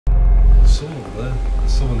someone there.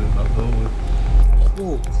 There's someone in that doorway.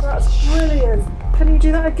 Whoa. That's brilliant. Can you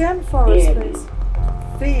do that again for us, please?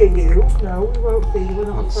 Fear you? No, we won't fear you. We're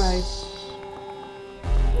not afraid.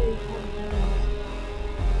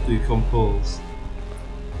 Decomposed.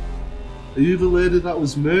 Are you the lady that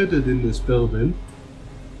was murdered in this building?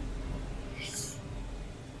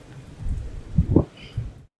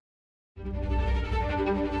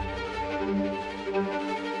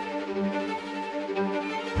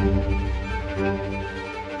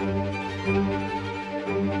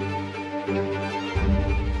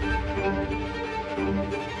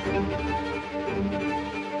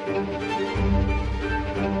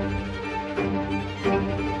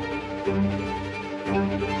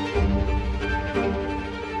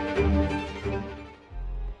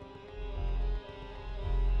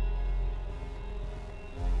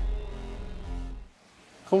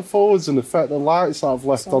 Come forwards and affect the lights that I've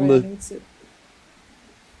left on the...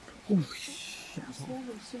 Oh, shit.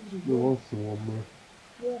 There was someone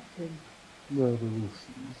there. Walking. No, there was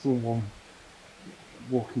someone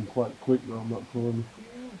walking quite quick round that corner.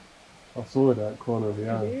 I saw it at that corner of the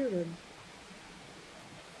I eye. hear him.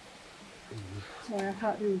 Sorry, I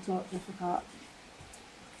can't do the talk if I can't.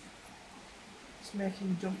 It's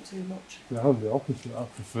making me jump too much. Yeah, I'm the opposite. I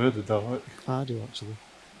prefer the dark. I do actually.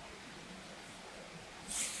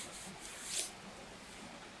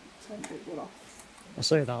 I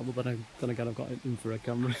say that, but then again I've got it in for a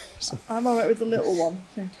camera. So. I'm alright with the little one.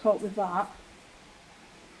 I can cope with that.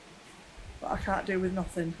 But I can't do with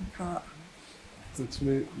nothing. I can't. It's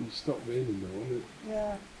me. It stopped raining now, isn't it?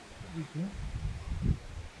 Yeah.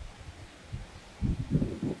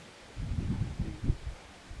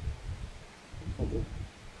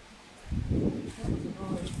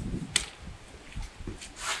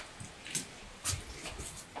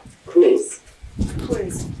 Quiz.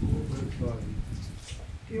 Quiz.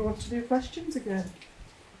 Do you want to do questions again?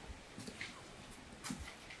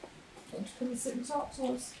 Want to come and sit and talk to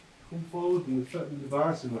us? Come forward and affect the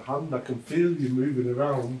device in the hand. I can feel you moving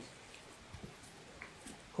around.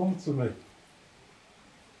 Come to me.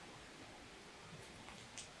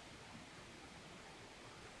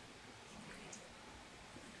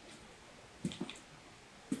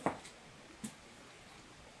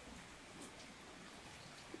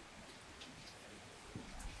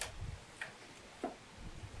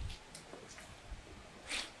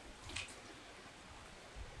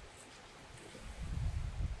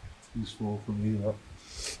 Too small for me, that.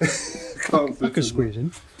 Can't fit I could squeeze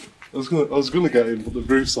in. I was gonna get in, but the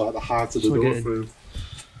roof's like the heart of the door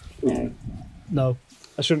frame. No,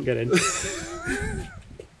 I shouldn't get in. Does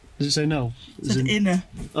it say no? It's an inner.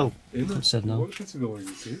 Oh, it said no. What should you go in,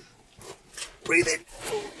 you see? Breathe in.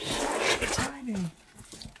 Tiny.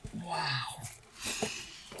 Wow.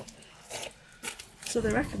 So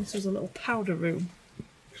they reckon this was a little powder room.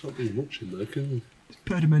 Can't be much in there, can you?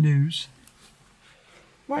 Bird in my nose.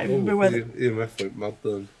 Might even be where the EMF went mad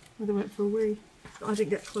then. they went for a wee. I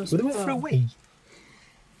didn't get close. Were they went for a wee?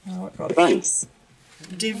 Oh, it got Device.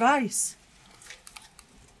 Device.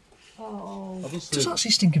 Oh. I just Does said,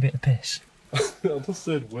 actually stink a bit of piss? I just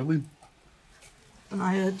said Willie. And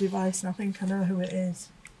I heard device, and I think I know who it is.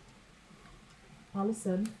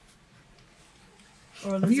 Alison.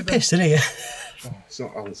 Or Have you Elizabeth. pissed in here? Oh, it's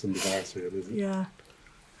not Alison Device here, is it? Yeah.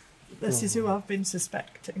 This is who I've been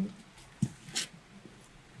suspecting.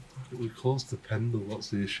 We're close to Pendle,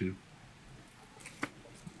 what's the issue?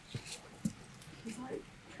 It's like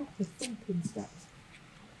proper thumping steps.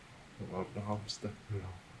 I don't know how I'm stepping around.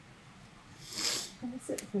 Can I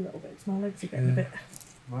sit for a little bit? 'Cause my legs are getting a bit.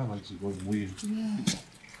 My legs are going weird. Yeah.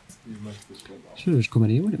 EMF just went off. Should have just come in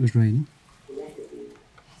here when it was raining.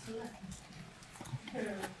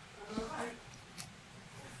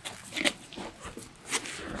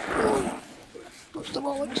 Touch the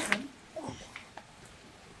bollocks.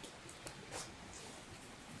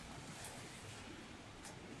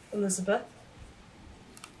 Elizabeth.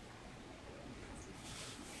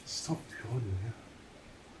 Stop recording here.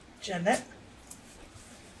 Janet.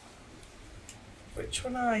 Which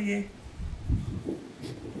one are you?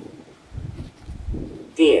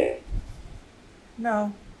 Dear.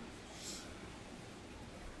 No.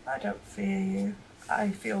 I don't fear you. I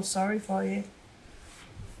feel sorry for you.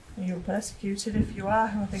 And you're persecuted if you are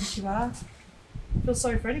who I think you are. I feel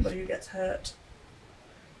sorry for anybody who gets hurt.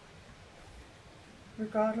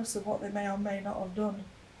 Regardless of what they may or may not have done.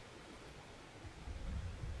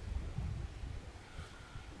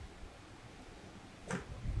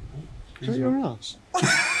 Is that your ass?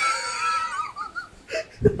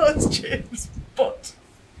 That's James' butt.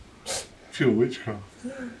 Pure witchcraft.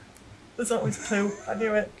 There's always poo. I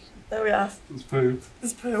knew it. There we are. It's poop.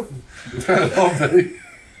 There's poo. Not me.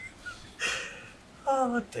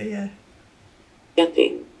 Oh dear.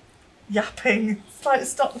 Yapping. Yapping. It's like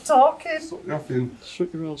stop talking. Stop yapping.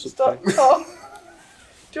 Shut your ass up. Stop Peg. talking.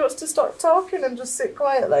 Do you want us to stop talking and just sit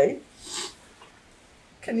quietly?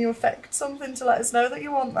 Can you affect something to let us know that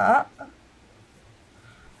you want that?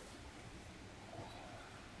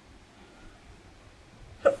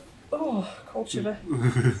 Oh, cold shiver. I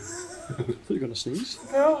thought you were going to sneeze.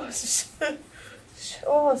 No, it's just,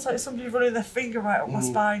 oh, it's like somebody running their finger right up my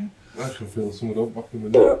spine. I can feel something up back in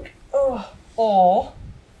the neck. Oh, or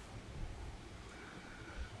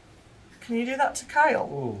can you do that to Kyle?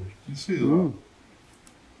 Oh, you see that?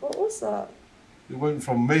 What was that? It went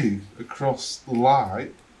from me across the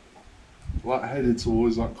light, like headed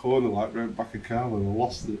towards that corner, like right back of Carl, and I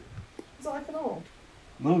lost it. Was that like an orb?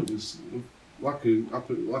 No, it was like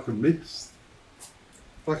a mist.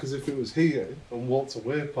 Like as if it was here and walked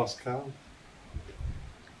away past Carl.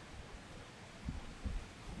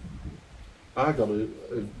 I got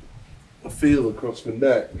a feel across my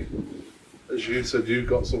neck, as you said you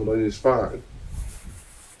got someone on your spine.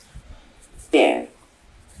 There.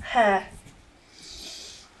 Hair.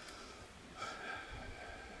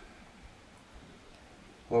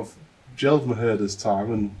 Well, I've gelled my hair this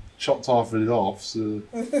time and chopped half of it off, so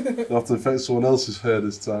I have to affect someone else's hair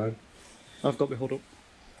this time. I've got my hood up.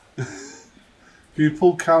 If you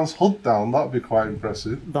pull Carl's hood down, that'd be quite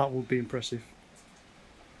impressive. That would be impressive.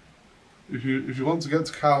 If you want to get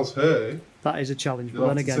to Carl's hair, That is a challenge, you'll but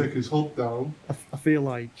have then to again, take his hood down. I feel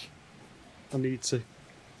like I need to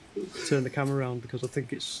turn the camera around because I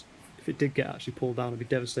think it's, if it did get actually pulled down, I'd be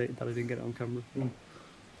devastated that I didn't get it on camera.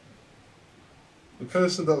 The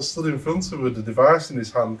person that stood in front of him with the device in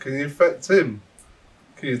his hand, can you affect him?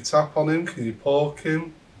 Can you tap on him? Can you poke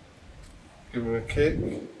him? Give him a kick?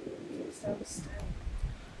 Stand still.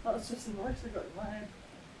 That was just the voice I got in my head.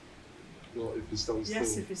 What if he stands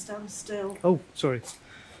Yes, still? if you stand still. Oh, sorry.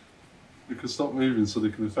 You can stop moving so they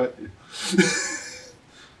can affect you.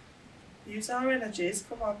 Use our energies,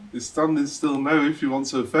 come on. He's standing still now if you want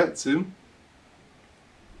to affect him.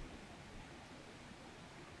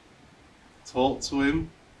 Talk to him,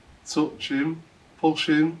 touch him, push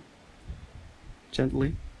him,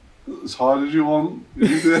 Gently. as hard as you want.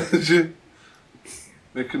 Use the energy.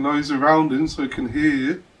 Make a noise around him so he can hear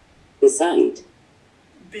you. Beside.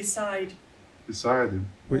 Beside. Beside him.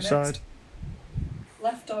 Which Minute. side?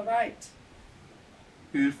 Left or right?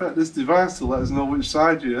 Can you affect this device to let us know which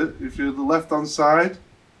side you're at? If you're the left hand side,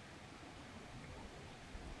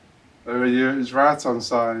 or you're at his right hand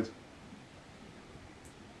side.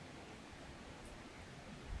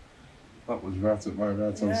 That was right at my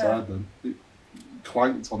right hand Yeah. side then. It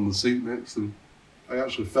clanked on the seat next to him. I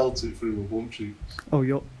actually felt it through my bum cheeks. Oh,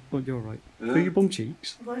 you're right. Yeah. Through your bum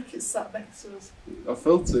cheeks? Like it's sat next to us. I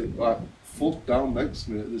felt it like foot down next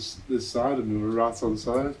to me at this side of me, my right hand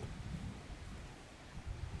side.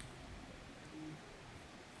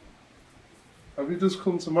 Have you just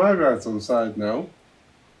come to my right hand side now?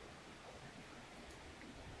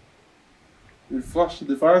 You flash the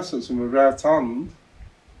device that's in my right hand.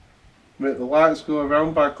 Make the lights go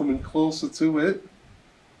around by coming closer to it.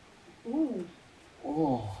 Ooh.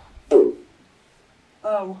 Oh,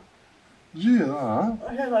 Oh. did you hear that?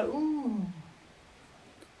 I hear like, ooh.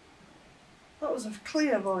 That was a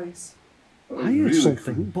clear voice. That was I heard really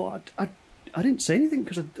something, but I didn't say anything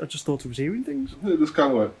because I just thought I was hearing things. It just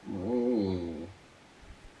kind of went, oh.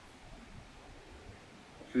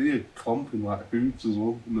 I could hear clomping like hooves as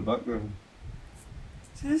well in the background.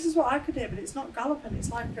 See, this is what I could hear, but it's not galloping,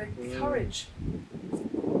 it's like a carriage.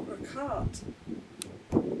 Or a cart.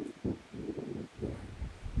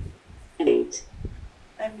 Emulate.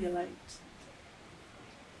 Emulate.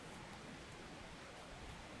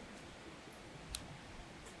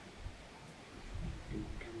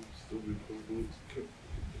 Still recording.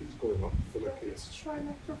 Keeps going off. Do you want me to try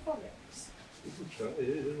necrophonics? Try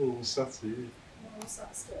it. We'll sat here. No, what's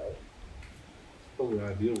that still? Probably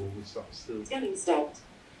ideal when we sat still. Scanning stopped.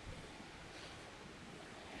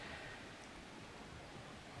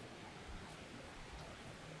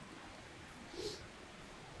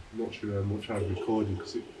 I'm not sure how much I've recorded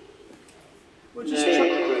because We're just,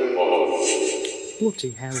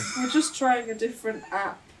 Bloody hell. we're just trying a different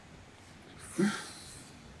app.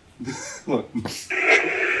 Look,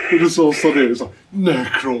 we're just all suddenly it's like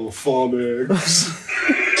necrophonics.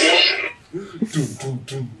 Dun, dun,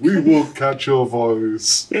 dun. We will catch your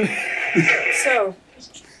voice. So,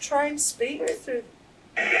 try and speak through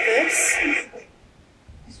this.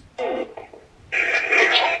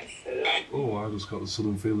 Oh, I just got the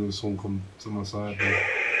sudden feeling of someone come to my side there.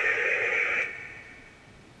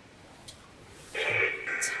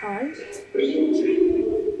 Hi. That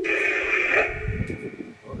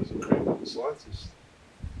doesn't creep in the slightest.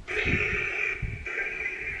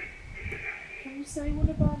 Can you say one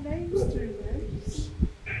of our names through this?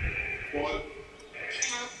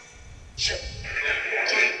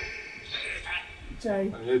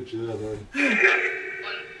 Jay. I heard you there.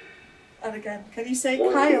 And again, can you say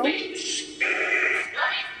Kyle?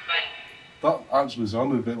 That actually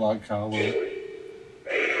sounded a bit like Carlo.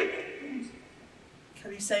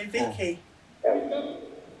 Can you say Vicky?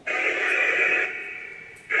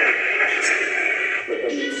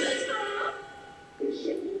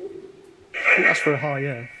 I think that's for a high,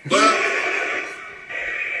 yeah.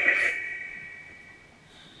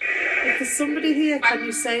 If there's somebody here, can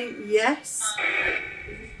you say yes?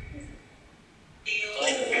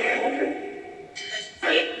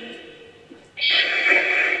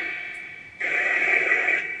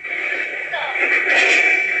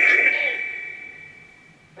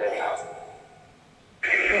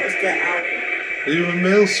 Let us get out. Are you a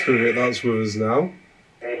male spirit that's with us now?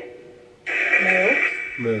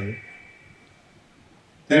 No.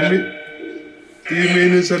 No. Do you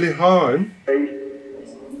mean there's any harm?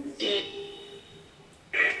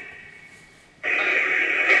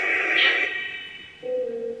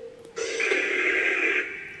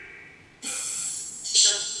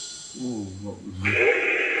 Ooh, what was it?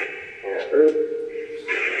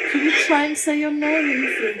 Can you try and say your name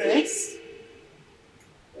through this?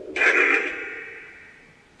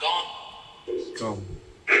 Gone.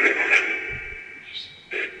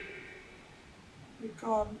 You're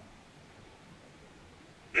gone.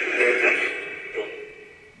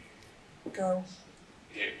 Go.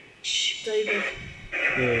 David.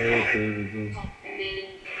 Yeah, David does.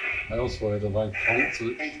 I also had a like plant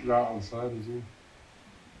to it right outside as well.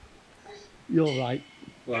 You're right.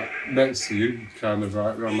 Like next to you, kind of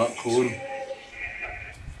right around that corner.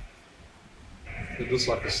 It does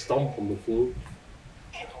like a stomp on the floor.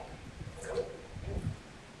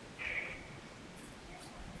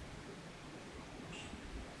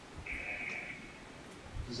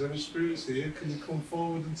 Is there any spirits here? Can you come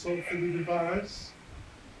forward and talk through the device?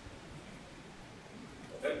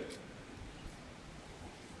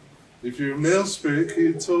 If you're a male spirit, can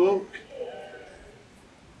you talk?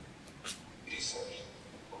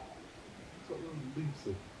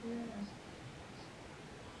 Lisa.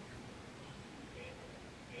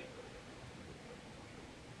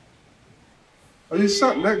 Are you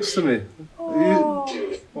sat next to me? Oh,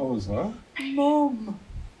 What was that? Mum.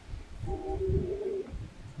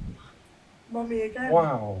 Mummy again.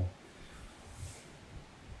 Wow.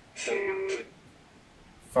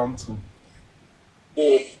 Phantom.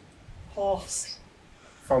 Horse.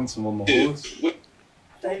 Phantom on the horse.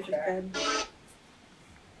 David again.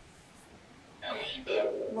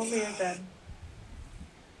 Mummy again.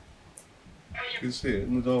 You can see it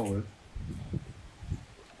in the doorway.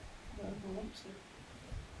 No, I want to.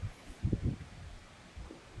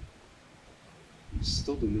 It's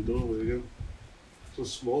stood in the doorway again. It's a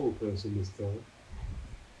smaller person this time.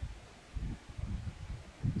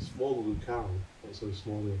 Smaller than Carol. That's how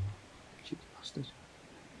small they are. Cheeky bastard.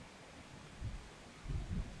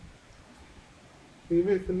 Can you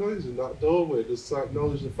make a noise in that doorway just to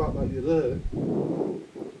acknowledge the fact that you're there?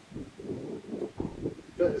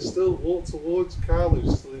 Better still walk towards Carl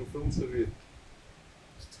who's still in front of you.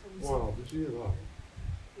 Wow, did you hear that?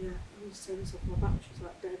 Yeah, I need to turn this off. My battery's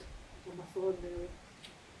like dead on my phone nearly.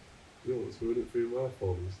 You know what's doing it through my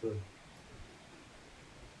phone instead?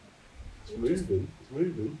 It's moving, it's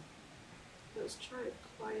moving. Let's try it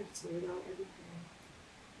quietly without anything.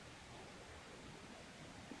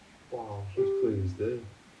 Wow, she's clear as day.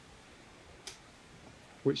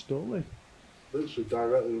 Which doorway? Literally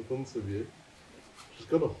directly in front of you. She's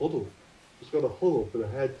got a huddle. She's got a huddle up and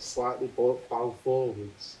her head slightly bowed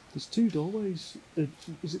forwards. There's two doorways.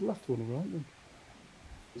 Is it left one or right one?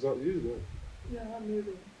 Is that you then? Yeah, I'm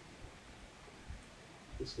moving.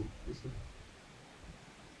 Listen, listen.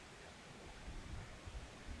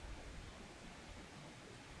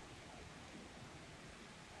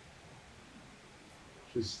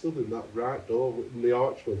 She's stood in that right door, in the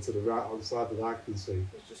archway to the right hand side that I can see.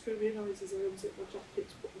 There's just going to be a noise as I unzip my jacket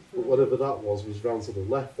to put them But through. whatever that was round to the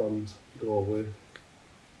left hand doorway.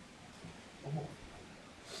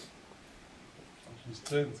 She's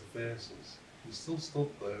turned to faces. She's still stood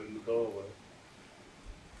there in the doorway.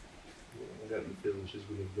 I get the feeling she's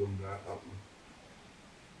going to run right at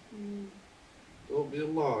me. Don't be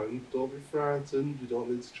alarmed, don't be frightened, you don't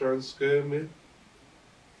need to try and scare me.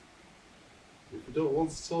 If you don't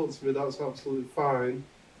want to talk to me, that's absolutely fine.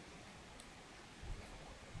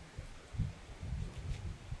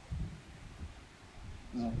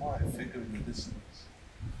 white figure in the distance.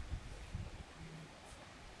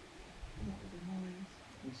 That would be mine.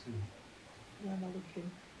 You see? Where am I looking?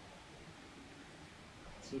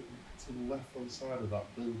 To the left hand side of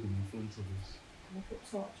that building in front of us. Can I put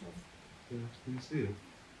torch on? Yeah, can you see it?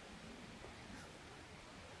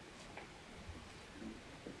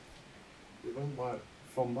 It went like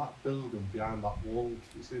from that building behind that wall.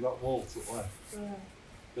 You see that wall to the left?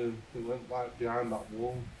 Yeah. It went like behind that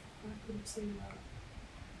wall. I couldn't see that.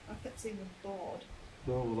 I kept seeing the board.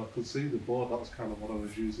 No, well I could see the board, that's kind of what I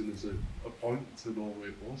was using as a point to know where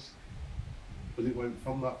it was. But it went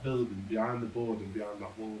from that building, behind the board and behind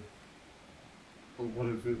that wall. But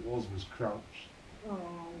whatever it was crouched. Oh.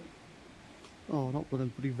 Oh, not one of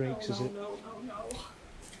them bloody rakes, no, is it? No.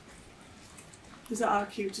 Is that our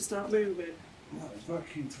cue to start moving? No, it's not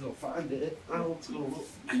keen to go find it. I want to go look.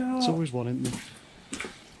 No. It's always one, isn't there?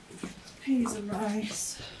 Peas and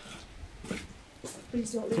rice.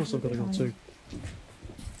 Please don't Of leave course me I've got to go behind. too.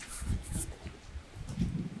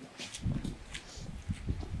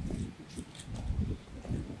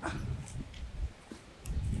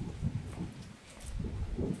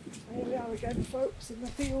 Here we are again, folks, in the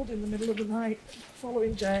field in the middle of the night,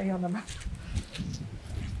 following Jay on a map.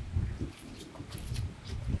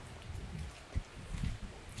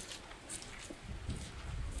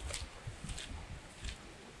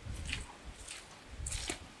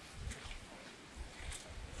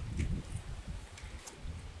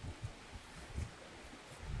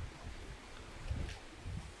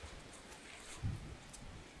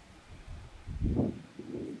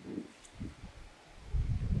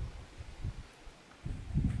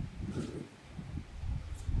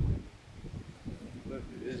 Whatever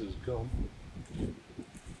it is gone.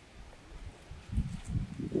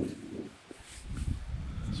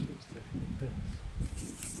 Someone's taking a piss.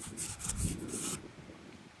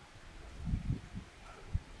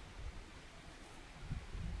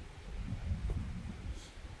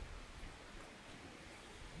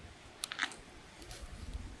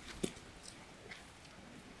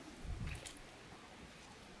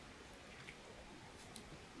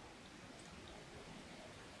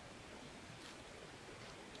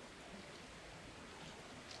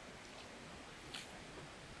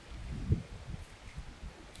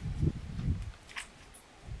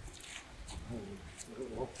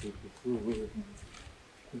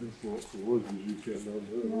 There's lots of woods as you get down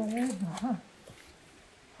there.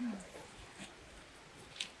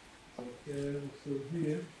 Okay, so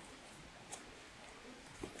here.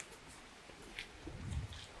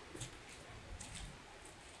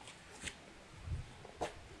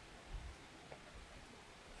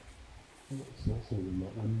 What's that in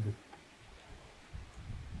that window?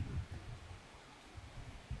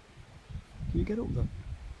 Can you get up there?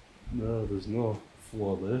 No, there's no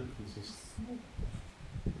floor there. It's just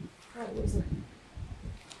Oh, it was a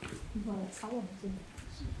talent, wasn't it?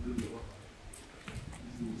 this is really what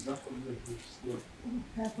this is exactly like this stuff.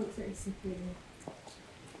 Careful, it's getting slippery here.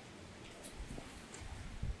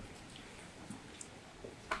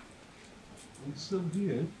 I'm still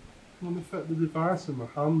here. I'm going to fit the device in my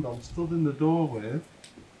hand. I'm stood in the doorway.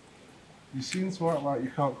 You seem to act like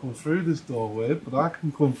you can't come through this doorway, but I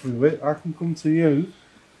can come through it. I can come to you.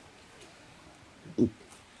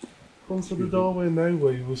 Come to the doorway now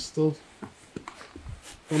where you were stood.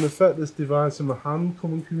 I'm going to fit this device in my hand.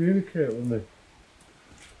 Come and communicate with me.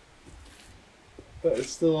 Better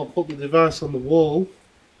still, I'll put the device on the wall.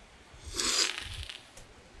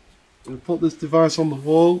 I'll put this device on the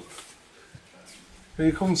wall. And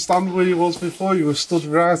you come stand where you was before. You were stood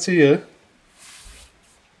right here.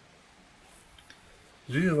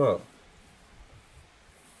 Did you hear that?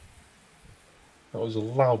 That was a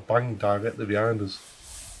loud bang directly behind us.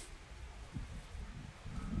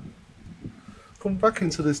 Come back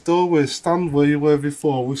into this doorway, stand where you were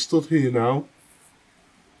before. We stood here now.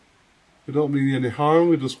 We don't mean you any harm,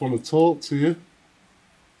 we just want to talk to you.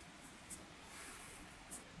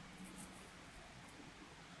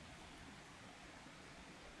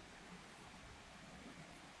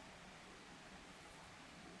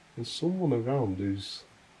 There's someone around who's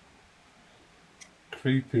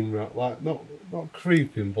creeping, like not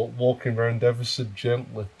creeping, but walking around ever so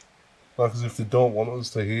gently, like as if they don't want us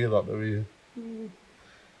to hear that they're here.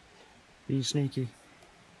 Being sneaky.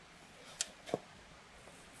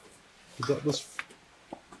 Is that just?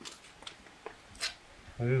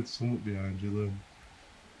 I heard something behind you then.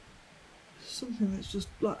 Something that's just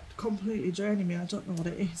like completely draining me. I don't know what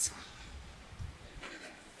it is.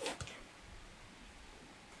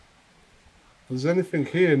 If there's anything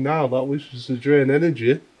here now that wishes to drain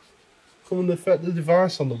energy, come and affect the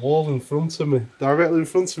device on the wall in front of me. Directly in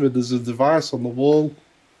front of me there's a device on the wall.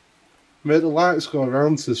 Make the lights go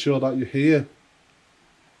around to show that you're here.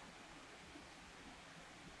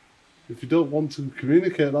 If you don't want to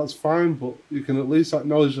communicate, that's fine, but you can at least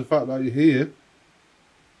acknowledge the fact that you're here.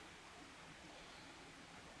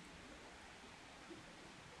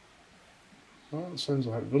 Oh, that sounds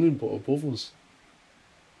like running, but above us.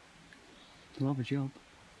 They'll have a job.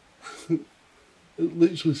 It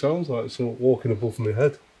literally sounds like someone walking above my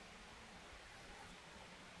head.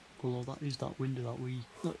 Although that is that window that you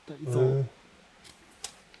thought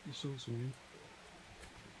you saw something.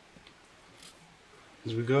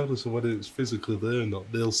 Because regardless of whether it's physically there or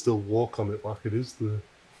not, they'll still walk on it like it is there.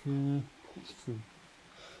 Yeah, that's true.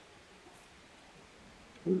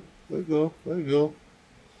 There you go, there you go.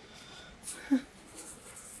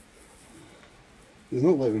 He's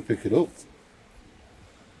not letting me pick it up.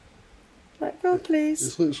 Let go, please.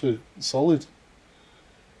 It's literally solid.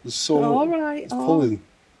 There's so All right. it's pulling.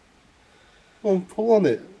 Come on, pull on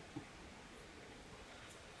it.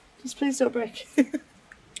 Just please don't break.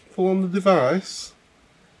 Pull on the device.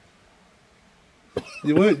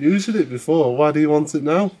 You weren't using it before, why do you want it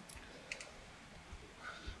now?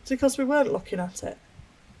 It's because we weren't looking at it.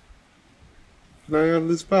 Can I have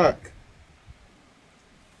this back?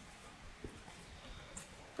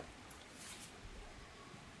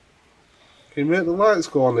 Can you make the lights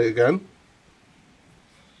go on it again?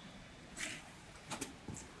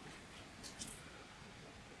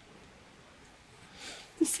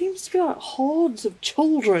 There seems to be like hordes of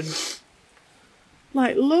children.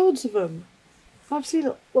 Like loads of them. I've seen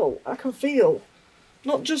it, well, I can feel.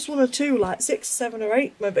 Not just one or two, like 6, 7 or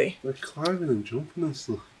 8 maybe. They're climbing and jumping and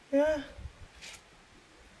stuff. Yeah.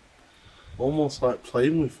 Almost like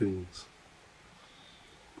playing with things.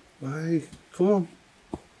 Hey, come on.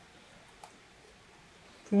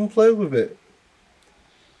 Come and play with it.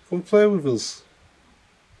 Come play with us.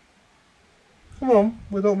 Come on,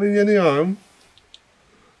 we don't mean you any harm.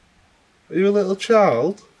 Are you a little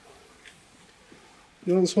child?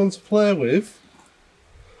 You want someone to play with?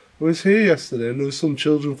 I was here yesterday and there were some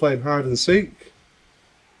children playing hide and seek.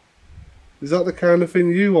 Is that the kind of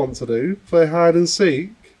thing you want to do? Play hide and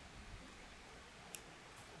seek?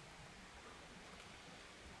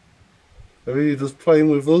 Or are you just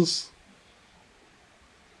playing with us?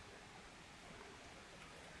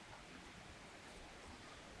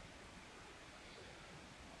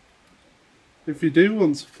 If you do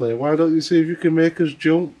want to play, why don't you see if you can make us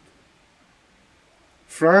jump?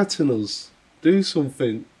 Frighten us. Do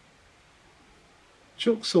something.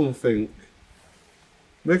 Chuck something.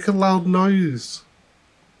 Make a loud noise.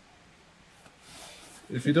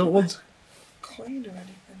 If you don't want to... Coin or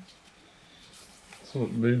anything.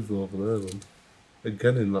 Something moved over there then.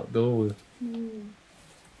 Again in that doorway.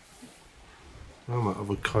 I might have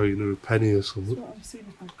a coin or a penny or something. That's what I'm seeing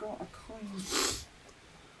if I've got a coin.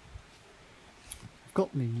 I've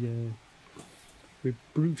got me with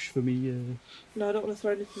brooch for me. No, I don't want to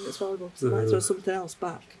throw anything that's valuable because I might throw something else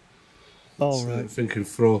back. Oh, So right. I'm thinking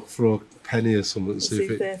throw a penny or something and See see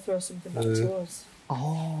if if they it... throw something back to us.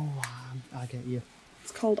 Oh, I get you.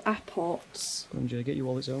 It's called apports. Come on, Jay, get your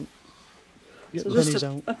wallets out. Get So the pennies just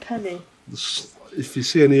out. a penny. If you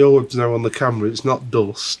see any orbs now on the camera, it's not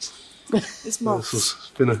dust. It's moss.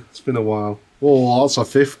 It's been a while. Oh, that's a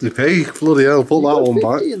 50p. Bloody hell, put that one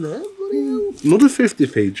back. In there, bloody hell. Another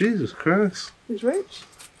 50p, Jesus Christ. He's rich.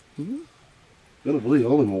 Got a bloody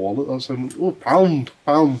hole in my wallet. That's pound.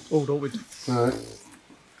 Oh, don't be Right.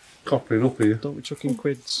 Copying up here. chucking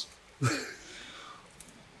quids. Right,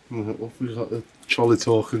 what have we got? The trolley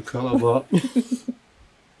token, can't have that.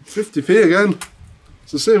 50p again.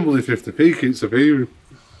 It's the same bloody 50p keeps appearing.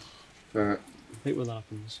 Right. I hate when that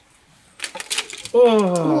happens.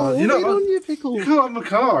 Oh, you know, on your pickle. you can't have my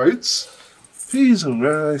cards. Peas and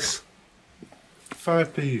rice.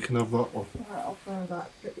 5p, you can have that one. Right, I'll throw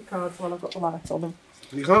that. Get your cards while I've got the light on them.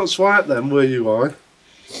 You can't swipe them where you are.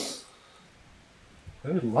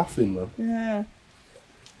 They're laughing though. Yeah.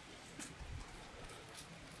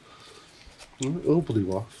 Nobody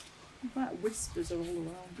laugh. That whispers are all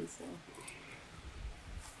around us though.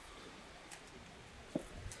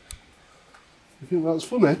 You think that's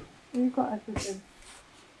funny? You've got everything.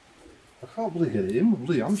 I can't really get it in. My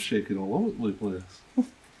bloody hand's shaking all over the place.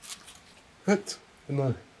 Right.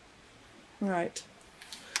 No. Right.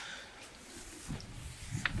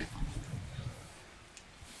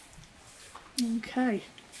 Okay.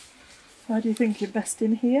 Why do you think you're best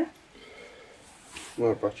in here?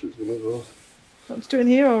 My battery's gonna go. Want to do it in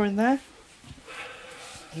here or in there?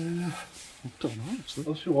 I don't know, actually.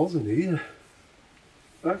 Well, she was in here.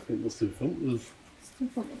 I think let's do front with. So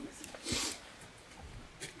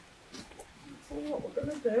what we're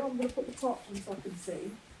going to do, I'm going to put the top on so I can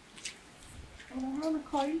see. I'm going to run a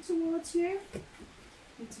coin towards you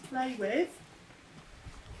to play with.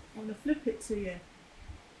 I'm going to flip it to you.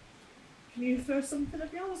 Can you throw something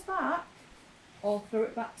of yours back? Or throw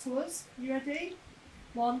it back to us? You ready?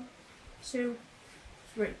 1, 2,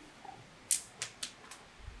 3.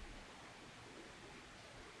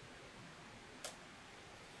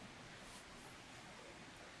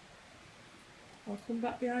 I'll come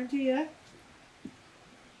back behind you, yeah?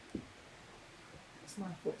 It's my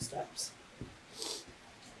footsteps.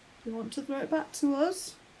 Do you want to throw it back to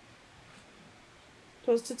us?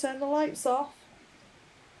 For us to turn the lights off?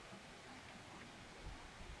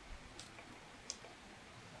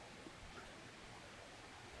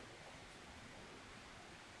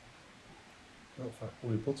 In fact,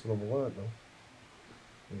 we put it on the light now.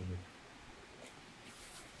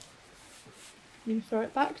 You throw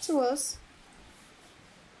it back to us.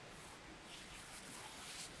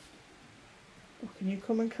 Or can you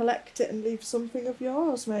come and collect it and leave something of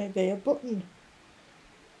yours, maybe? A button?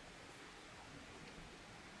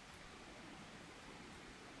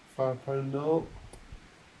 £5 note.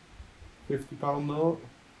 £50 note.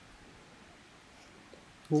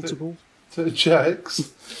 Multiple. To the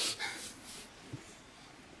checks.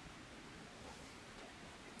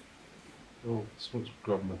 Oh, someone's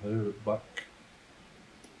grabbed my hair at the back.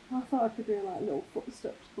 I thought I could do like little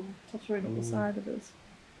footsteps come tottering up the side of us.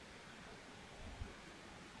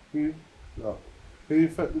 Can you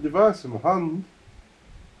affect the device in my hand?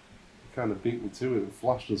 It kind of beat me to it and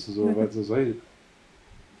flashed us as I went to say it.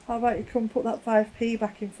 How about you come put that 5p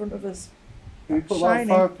back in front of us? Can you put Shiny.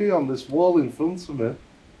 that 5p on this wall in front of me?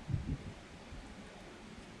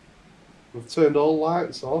 We've turned all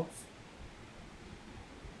lights off.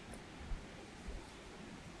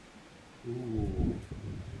 Ooh.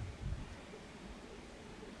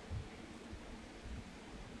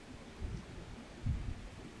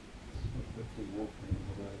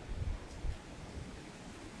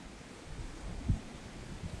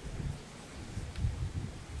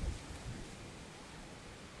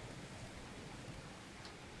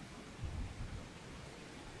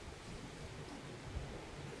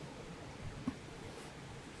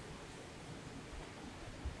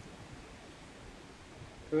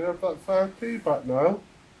 Can we have that 5p back now?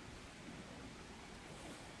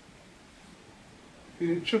 Can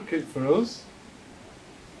you chuck it for us?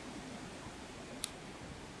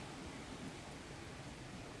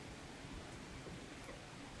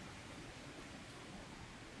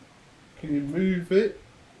 Can you move it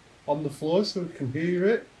on the floor so we can hear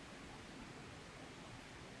it?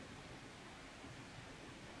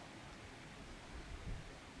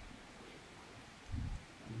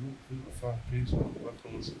 I think the 5p's not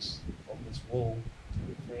working unless it's on this wall.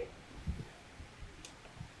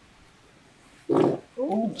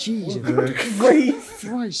 Oh, Jesus. Wait!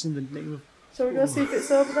 Christ in the name of... So we're going to see if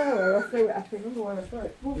it's over there where I threw it. I can remember where I threw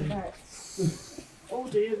it. Over there. Oh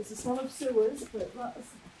dear, there's a smell of sewers, but that's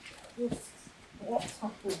just what's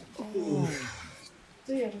happened. Oh.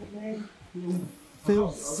 Dear me.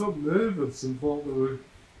 Filth. I got nervous and thought there was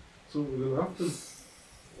something going to happen.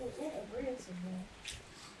 Whatever it is in there.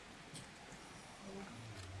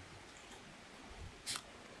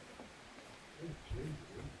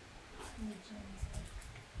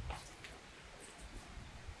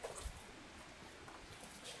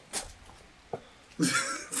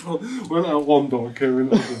 Went out one door, came in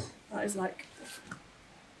another. That is like...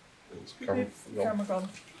 It's Camera gone.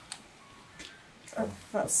 Oh,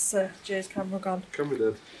 that's Jay's camera gone. Camera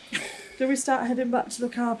dead. Do we start heading back to the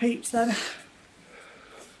car peeps then?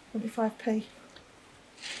 25p.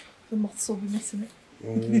 The moths will be missing it.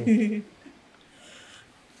 Oh, yeah.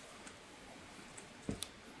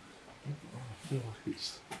 I feel like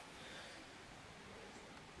it's...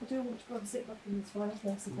 I do want to go and sit back in this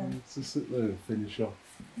fireplace again. To sit there and finish off.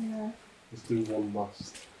 Yeah. Let's do one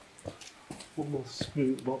last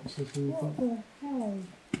spirit box or something. What the hell?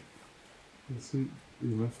 Let's see,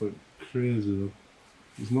 your effort crazy though.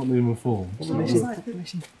 It's not near my phone. It's So- like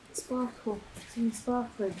the sparkle. Something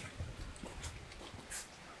sparkling.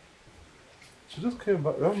 She just came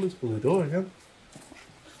back round this bloody door again.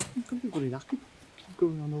 You could be bloody knackered. Keep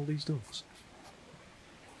going on all these doors.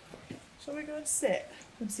 Shall we go and sit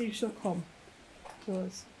and see if she'll come to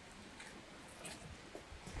us?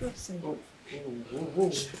 Let's see. Oh, whoa,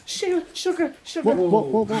 whoa. Sugar.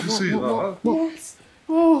 Whoa, did you see that? Yes.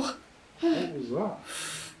 Oh. What was that?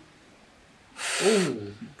 Oh,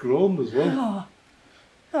 it groaned as well.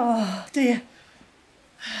 Oh dear.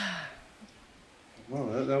 Well,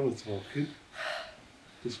 now we're talking.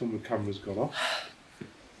 Just when the camera's gone off.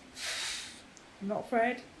 I'm not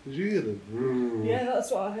afraid. Did you hear the? Yeah,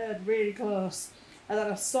 that's what I heard. Really close. and then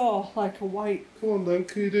I saw like a white. Come on then,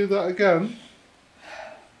 can you do that again?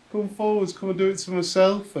 Come forwards, come and do it to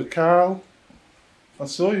myself or Carl. I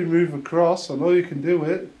saw you move across, I know you can do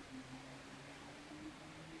it.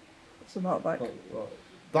 So not like.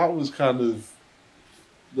 That was kind of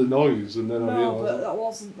the noise, and then I No, realised. but that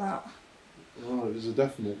wasn't that. Oh, it was a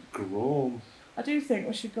definite groan. I do think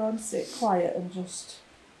we should go and sit quiet and just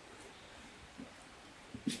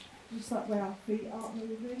that way our feet aren't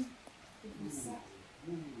moving. It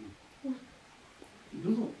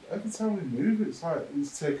doesn't, every time we move, it's like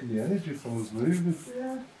it's taking the energy from us moving.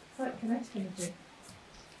 Yeah, it's like kinetic energy.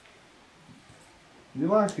 You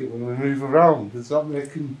like it when we move around? Is that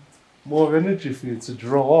making more energy for you to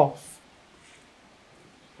draw off?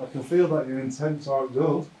 I can feel that your intents aren't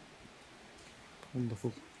good.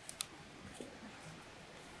 Wonderful.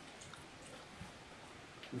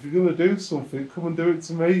 If you're going to do something, come and do it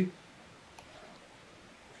to me.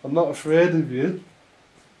 I'm not afraid of you.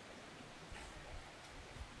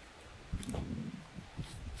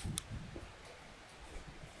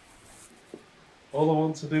 All I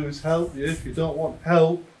want to do is help you. If you don't want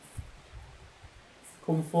help,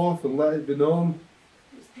 come forth and let it be known.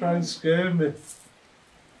 Try and scare me.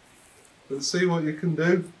 And see what you can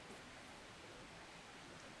do.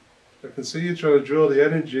 I can see you trying to draw the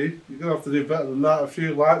energy. You're going to have to do better than that. A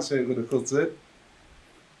few lights ain't going to cut it.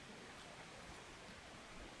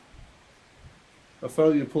 I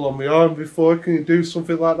felt you pull on my arm before. Can you do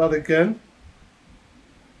something like that again?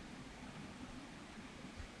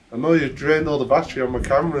 I know you've drained all the battery on my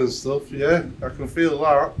camera and stuff. Yeah, I can feel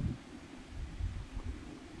that.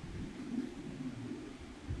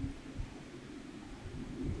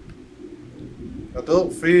 I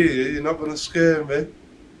don't fear you. You're not going to scare me.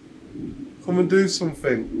 Come and do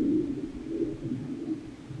something.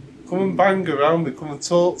 Come and bang around me. Come and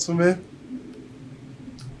talk to me.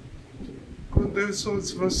 Come and do something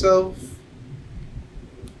to myself.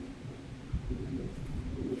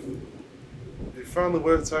 You finally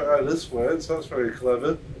worked out how this works. That's very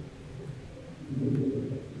clever.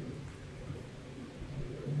 You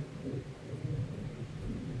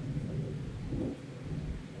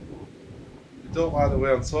don't like the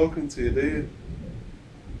way I'm talking to you, do you?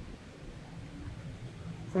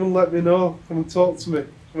 Come and let me know. Come and talk to me.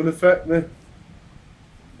 Come and affect me.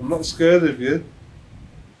 I'm not scared of you.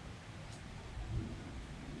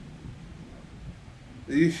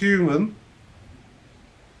 Are you human?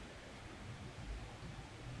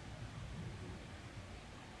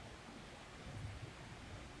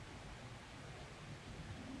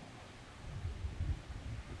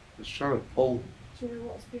 Just trying to pull. Do you know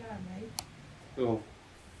what's behind me? Oh.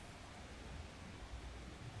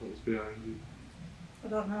 What's behind you? I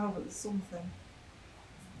don't know, but there's something.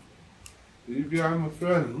 Are you behind my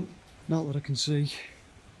friend? Not that I can see.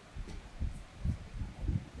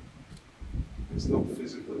 It's not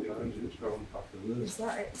physically behind you, it's round the back of this. Is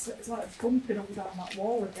that it? It's like bumping up down that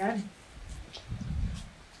wall again.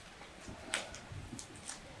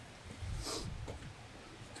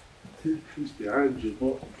 It's behind you,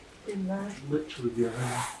 but In there. literally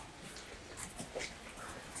behind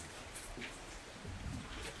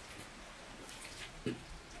you.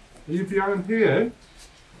 Are you behind here?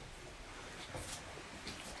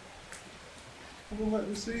 Come on, let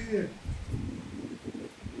me see you.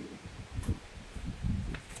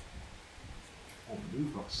 Oh,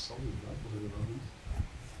 you've got solid that way around.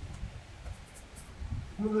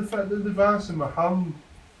 Look at the fact the device in my hand.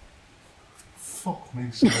 Fuck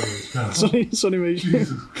me, sorry. Sorry, mate.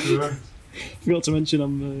 Jesus Christ. Forgot to mention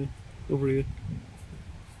I'm over here.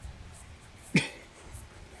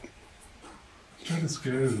 Trying to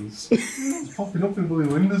scare us. It's popping up in bloody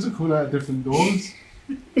windows and coming out of different doors.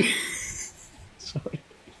 Sorry.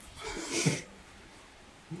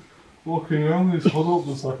 Walking around this huddle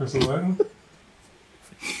just like a survivor.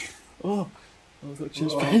 Oh, I've got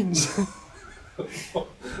chest pains. I was like,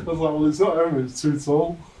 well, it's not him, it's too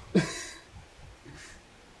tall. Yeah,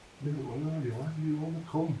 but where are you? Why do you want to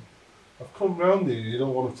come? I've come round here, you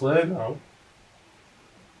don't want to play now.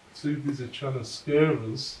 Too busy trying to scare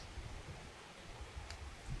us.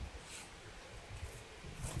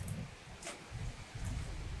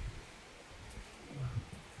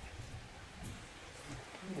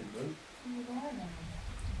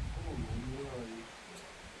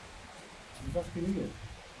 Back in here.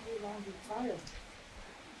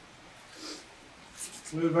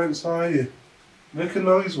 Whereabouts are you? Make a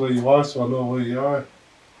noise where you are so I know where you are.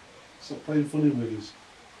 Stop playing funny with us.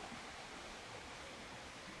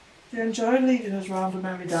 Do you enjoy leading us round a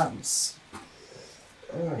merry dance?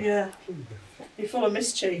 Ah. Yeah. You're full of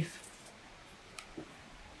mischief.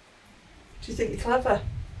 Do you think you're clever?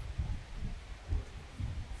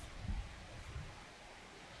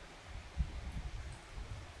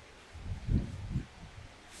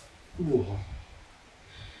 Ooh.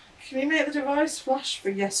 Can you make the device flash for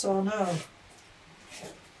yes or no?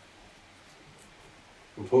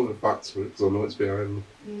 I'm putting it back to it because I know it's behind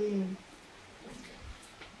me.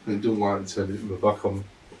 It doesn't like to turn it back on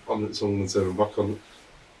its own and turn it back on it.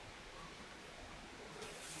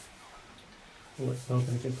 Let's know if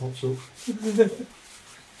anything pops up.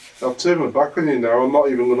 I've turned my back on you now, I'm not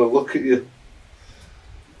even going to look at you.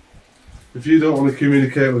 If you don't want to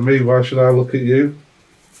communicate with me, why should I look at you?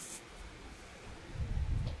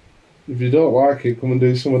 If you don't like it, come and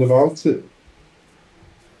do something about it.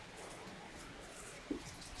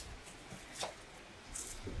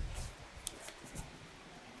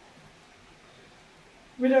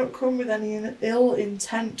 We don't come with any ill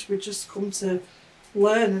intent, we just come to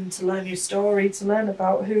learn and to learn your story, to learn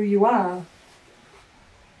about who you are.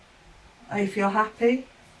 If you're happy,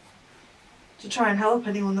 to try and help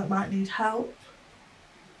anyone that might need help,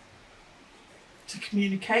 to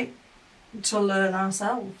communicate, to learn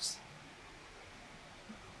ourselves.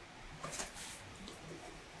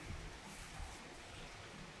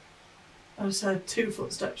 I just heard 2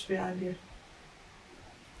 footsteps behind you.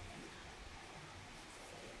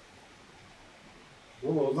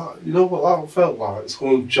 Oh, that, you know what that felt like?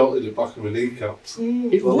 Someone jolted the back of my kneecaps.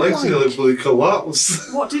 It My legs nearly bloody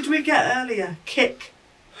collapsed. What did we get earlier? Kick.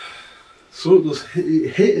 Someone just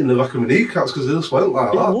hit in the back of my kneecaps because it just went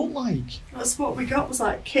like It that. looked like. That's what we got, was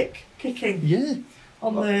like kicking Yeah.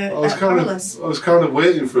 on the I was kind of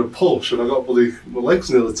waiting for a push and I got my legs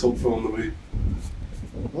nearly tucked from under me.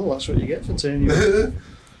 Well, that's what you get for turning you.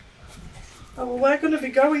 Oh, well, we're going to be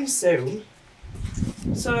going soon.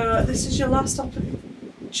 So this is your last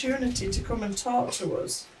opportunity to come and talk to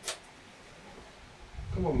us.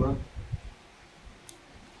 Come on, man.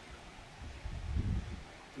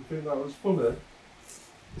 You think that was funny?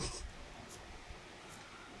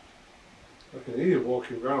 I can hear you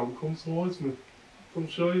walking around. Come towards me. Come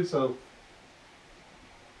show yourself.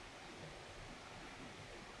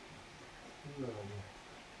 No.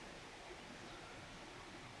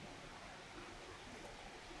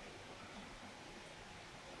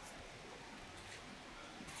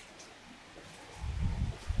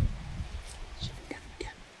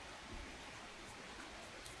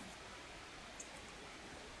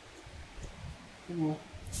 Come on.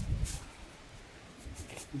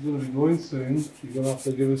 You're going to be going soon. You're going to have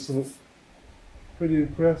to give us something pretty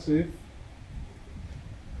impressive.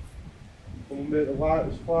 Come and make the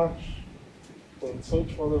lights flash. Come and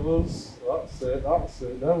touch one of us. That's it, that's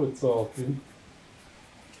it. Now we're talking.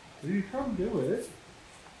 You can do it.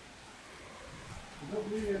 You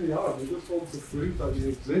don't need any harm. You just want to prove that you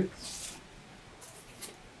exist.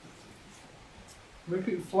 Make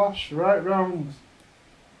it flash right round.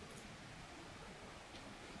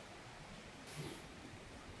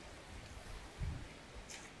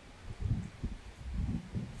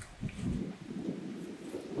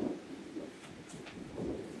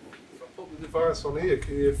 Device on here,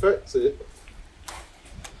 can you affect it?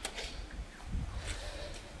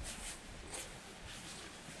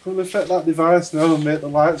 Can we affect that device now and make the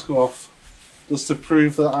lights go off? Just to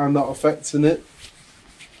prove that I'm not affecting it.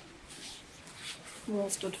 We're all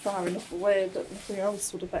stood far enough away that nothing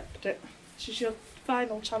else would affect it. This is your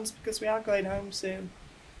final chance because we are going home soon.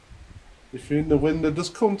 If you're in the window,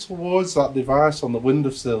 just come towards that device on the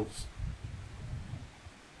windowsill.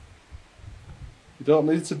 You don't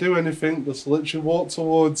need to do anything, just literally walk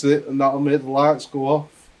towards it and that'll make the lights go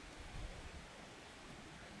off.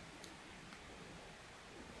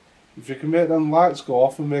 If you can make them lights go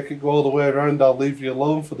off and make it go all the way around, I'll leave you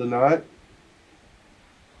alone for the night.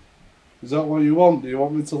 Is that what you want? Do you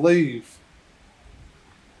want me to leave?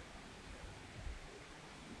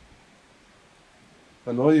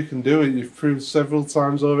 I know you can do it, you've proved several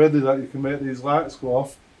times already that you can make these lights go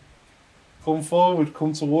off. Come forward,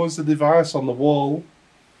 come towards the device on the wall.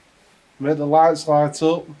 Make the lights light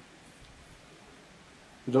up.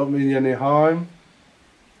 We don't mean you any harm.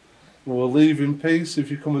 We'll leave in peace if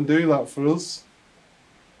you come and do that for us.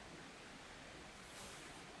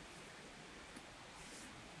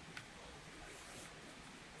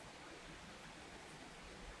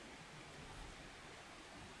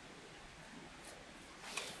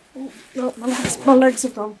 Oh, no, my legs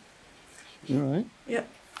have gone. You alright? Yep.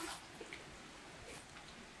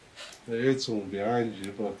 I heard someone behind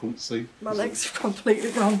you, but I couldn't see. My legs have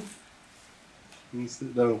completely gone. Can you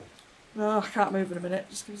sit down? No, I can't move in a minute.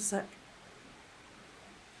 Just give us a sec.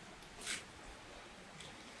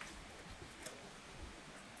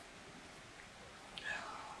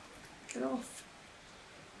 Get off.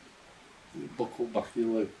 You buckle back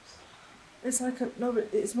your legs. It's like no, but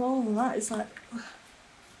it's more than that. It's like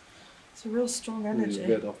It's a real strong Your energy.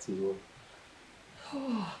 bed hot as well.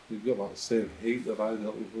 You've got like the same heat that I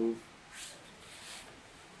dealt with.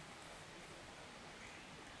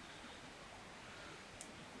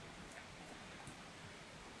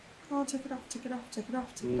 Oh, take it off, take it off, take it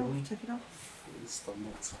off, take it off, take it off. Stand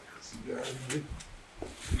up to behind me.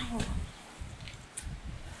 Oh.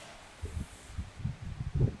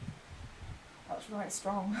 That's right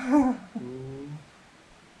strong.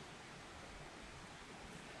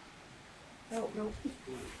 Nope, nope.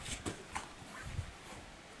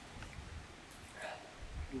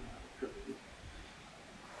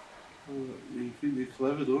 You think you're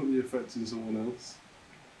clever, don't you, affecting someone else?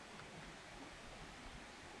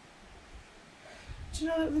 Do you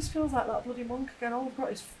know that this feels like that bloody monk again? All I've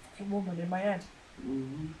got is fucking woman in my head.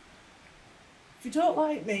 If you don't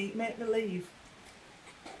like me, make me leave.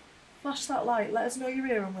 Flash that light, let us know you're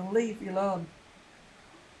here and we'll leave you alone.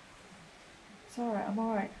 It's alright, I'm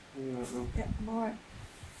alright. Yeah, I'm alright.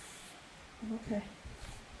 I'm okay.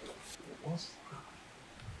 What was that?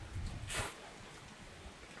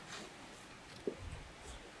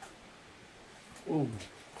 Oh,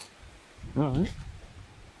 Alright.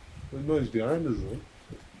 there's noise behind us though.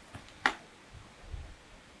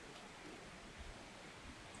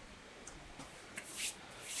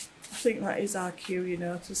 I think that is our cue, you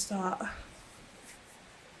know, to start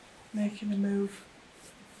making a move.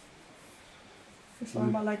 Before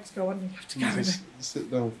my legs go on, you have to carry me. Just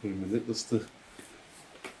sit down for a minute, just to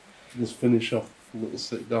finish off a little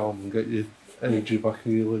sit down and get your energy back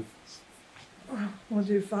in your legs. We'll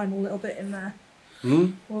do a final little bit in there.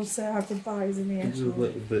 We'll say our goodbyes in the end. Do a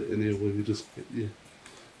little bit in here where you just get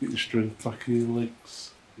your strength back in your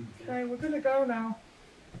legs. Okay, we're going to go now.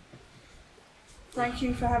 Thank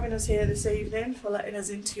you for having us here this evening, for letting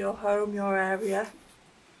us into your home, your area.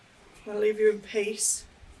 We'll leave you in peace.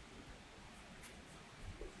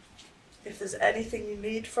 If there's anything you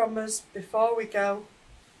need from us before we go,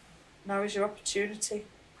 now is your opportunity.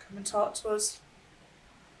 Come and talk to us.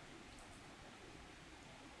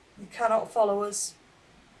 You cannot follow us.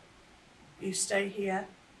 You stay here.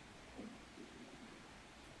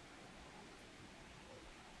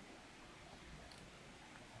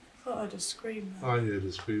 I thought I heard a scream there. I heard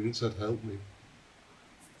a scream, it said help me.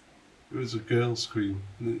 It was a girl scream,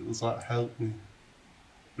 and it was like help me.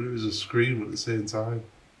 But it was a scream at the same time.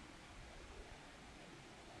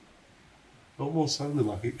 It almost sounded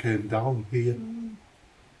like it came down here.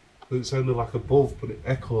 It sounded like above, but it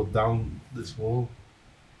echoed down this wall.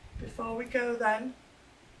 Before we go then,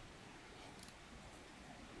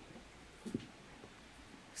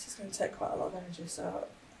 this is going to take quite a lot of energy, so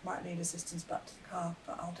I might need assistance back to the car,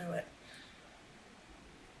 but I'll do it.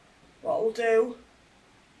 What we'll do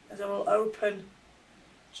is I will open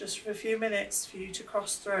just for a few minutes for you to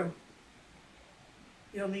cross through.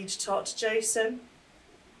 You'll need to talk to Jason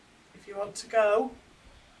if you want to go.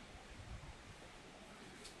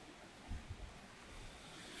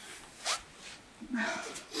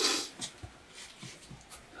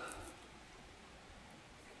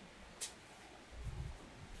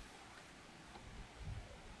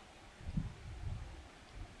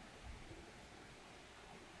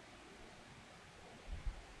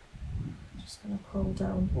 Just going to crawl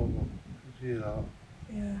down. Oh, did you hear that?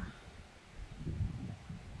 Yeah.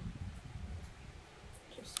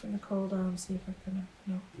 Just going to crawl down and see if I can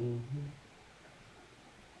open up.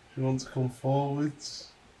 If you want to come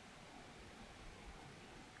forwards.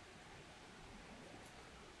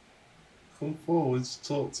 Come forwards,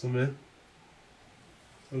 talk to me.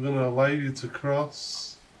 We're going to allow you to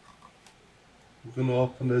cross. We're going to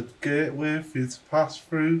open a gateway for you to pass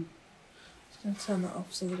through. Just going to turn that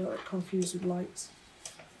off so they don't get confused with lights.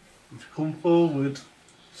 If you come forward,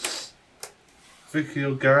 Vicky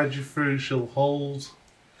will guide you through. She'll hold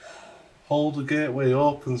the gateway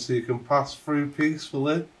open so you can pass through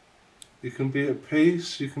peacefully. You can be at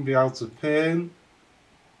peace, you can be out of pain.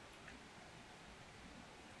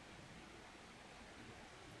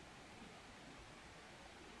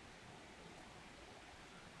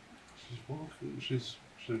 She's walking, she's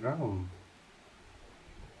around.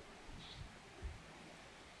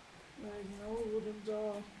 There's an old wooden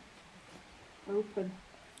door. Open.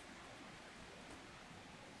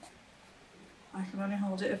 I can only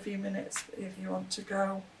hold it a few minutes, but if you want to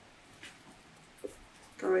go,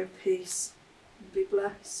 go in peace and be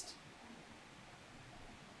blessed.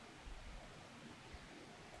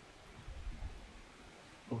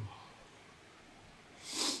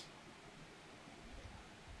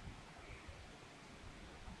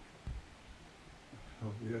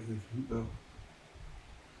 Can't be anything now.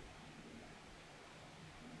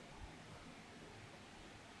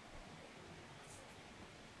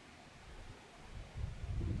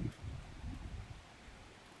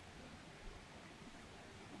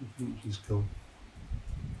 think she's gone.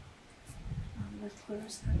 I'm going to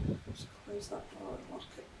close that. Just close that door and lock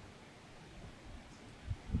it.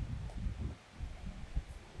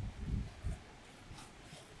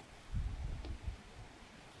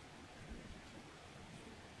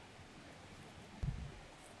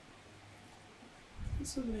 I can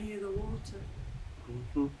suddenly hear the water.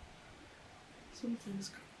 Mm-hmm. Something's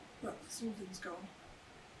gone.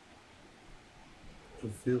 I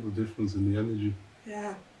feel the difference in the energy.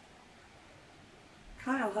 Yeah.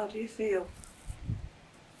 Kyle, how do you feel?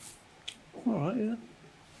 Alright, yeah.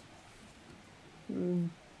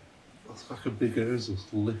 That's like a big air's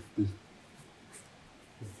just lifted.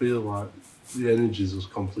 I feel like the energy's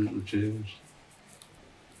just completely changed.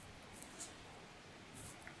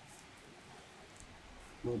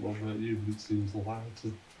 I don't know about you, but it seems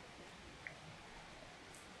lighter.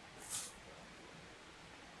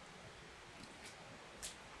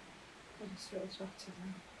 I'm just really shattered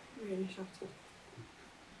now. Really shattered.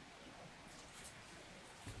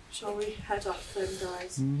 Shall we head off then,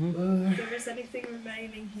 guys? If there is anything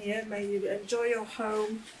remaining here, may you enjoy your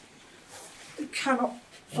home. You cannot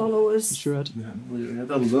follow us. It's your head. Yeah, I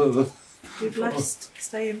don't know. Be blessed.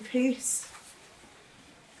 Stay in peace.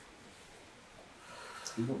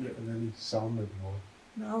 I'm not getting any sound anymore.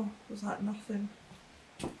 No, was like nothing.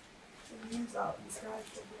 Use out in the sky.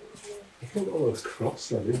 I thought I was cross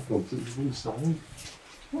then in front, it was no sound.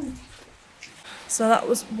 So that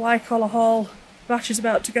was Wycoller Hall. Bash is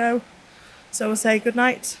about to go. So we'll say good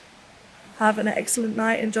night. Have an excellent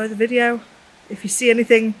night. Enjoy the video. If you see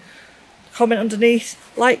anything, comment underneath.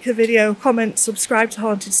 Like the video, comment, subscribe to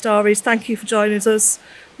Haunted Stories. Thank you for joining us.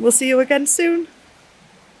 We'll see you again soon.